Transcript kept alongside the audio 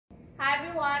Hi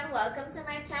everyone, welcome to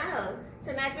my channel.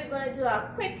 Tonight we're going to do a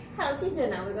quick healthy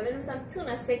dinner. We're going to do some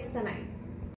tuna sticks tonight.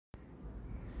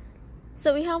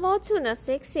 So we have our tuna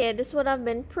sticks here. This would have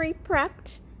been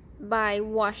pre-prepped by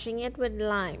washing it with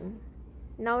lime.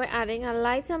 Now we're adding a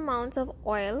light amount of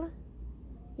oil.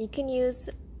 You can use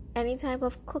any type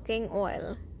of cooking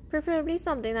oil, preferably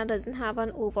something that doesn't have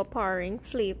an overpowering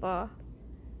flavor.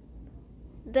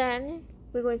 Then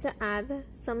we're going to add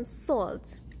some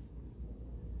salt.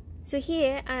 So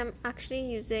here I'm actually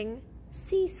using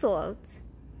sea salt.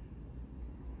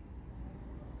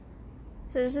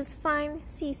 So this is fine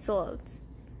sea salt.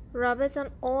 Rub it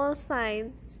on all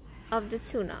sides of the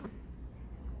tuna.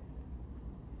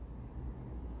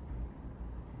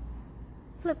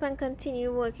 Flip and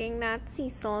continue working that sea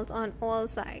salt on all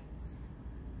sides.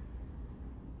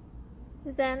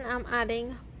 Then I'm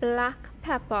adding black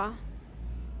pepper.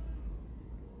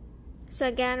 So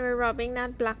again, we're rubbing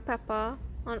that black pepper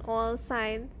on all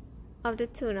sides of the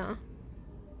tuna.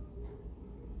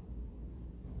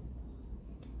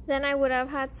 Then I would have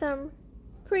had some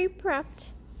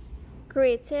pre-prepped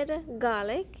grated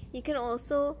garlic. You can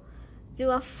also do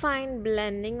a fine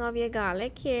blending of your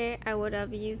garlic. Here I would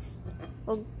have used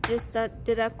or just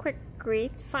did a quick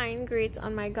fine grate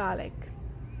on my garlic.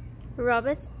 Rub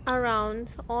it around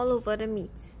all over the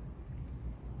meat.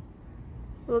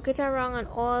 Work it around on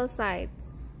all sides.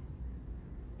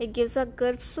 It gives a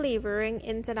good flavoring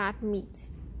into that meat.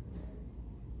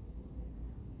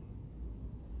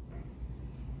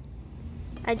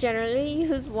 I generally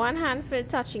use one hand for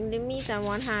touching the meat and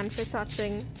one hand for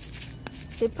touching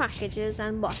the packages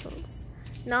and bottles.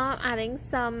 Now I'm adding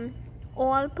some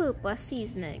all-purpose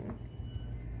seasoning.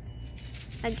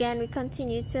 Again, we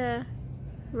continue to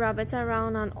rub it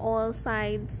around on all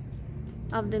sides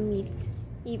of the meat,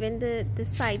 even the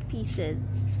side pieces,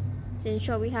 to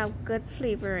ensure we have good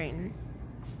flavoring.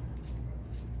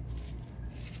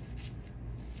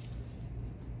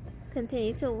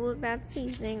 Continue to work that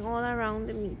seasoning all around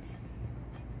the meat.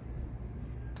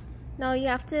 Now you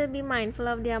have to be mindful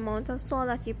of the amount of salt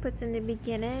that you put in the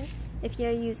beginning if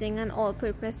you're using an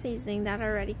all-purpose seasoning that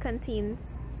already contains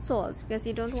salt, because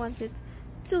you don't want it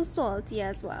too salty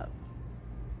as well.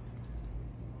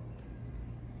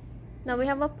 Now we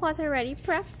have a pot already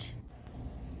prepped.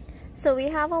 So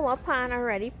we have our pan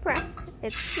already prepped.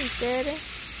 It's heated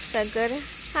to a good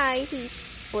high heat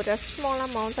with a small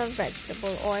amount of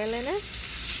vegetable oil in it.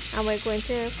 And we're going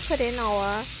to put in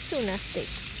our tuna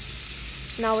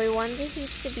sticks. Now we want the heat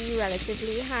to be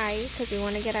relatively high because we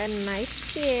want to get a nice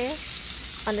sear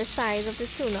on the sides of the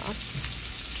tuna.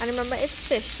 And remember, it's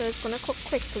fish, so it's going to cook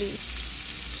quickly.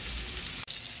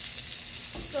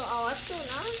 So our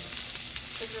tuna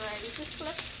is ready to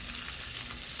flip.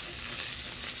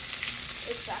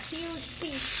 It's a huge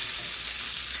piece.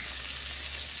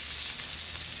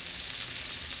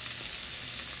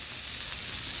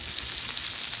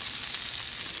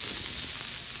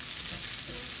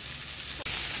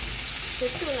 The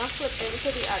tuna flipping to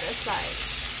the other side.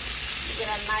 You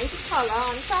get a nice color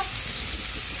on top.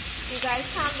 You guys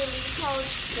can't believe how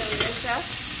delicious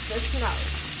this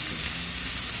smells.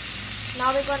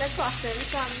 Now we're going to toss in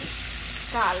some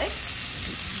garlic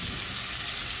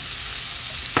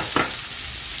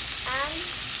and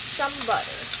some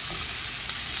butter.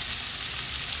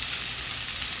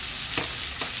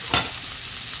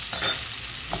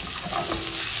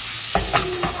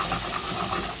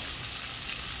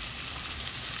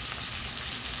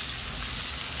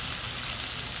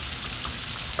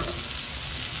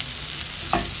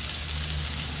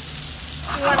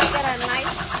 You want to get a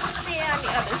nice sear on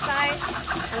the other side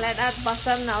and let that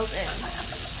butter melt in.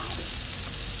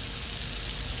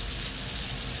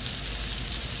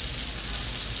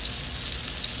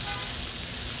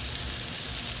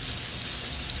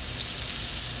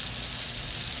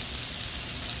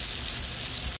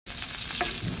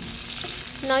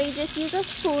 Now you just use a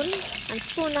spoon and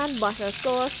spoon that butter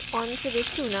sauce onto the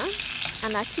tuna,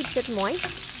 and that keeps it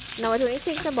moist. Now it only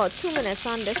takes about 2 minutes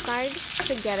on this side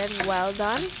to get it well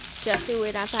done, just the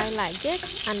way that I like it.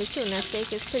 And the tuna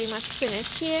steak is pretty much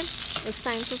finished here. It's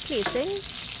time for plating.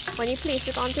 When you place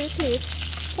it onto the plate,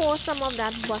 pour some of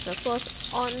that butter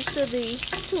sauce onto the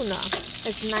tuna.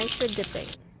 It's nice for dipping.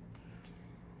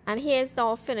 And here's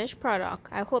our finished product.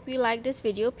 I hope you like this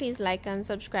video. Please like and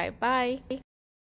subscribe. Bye.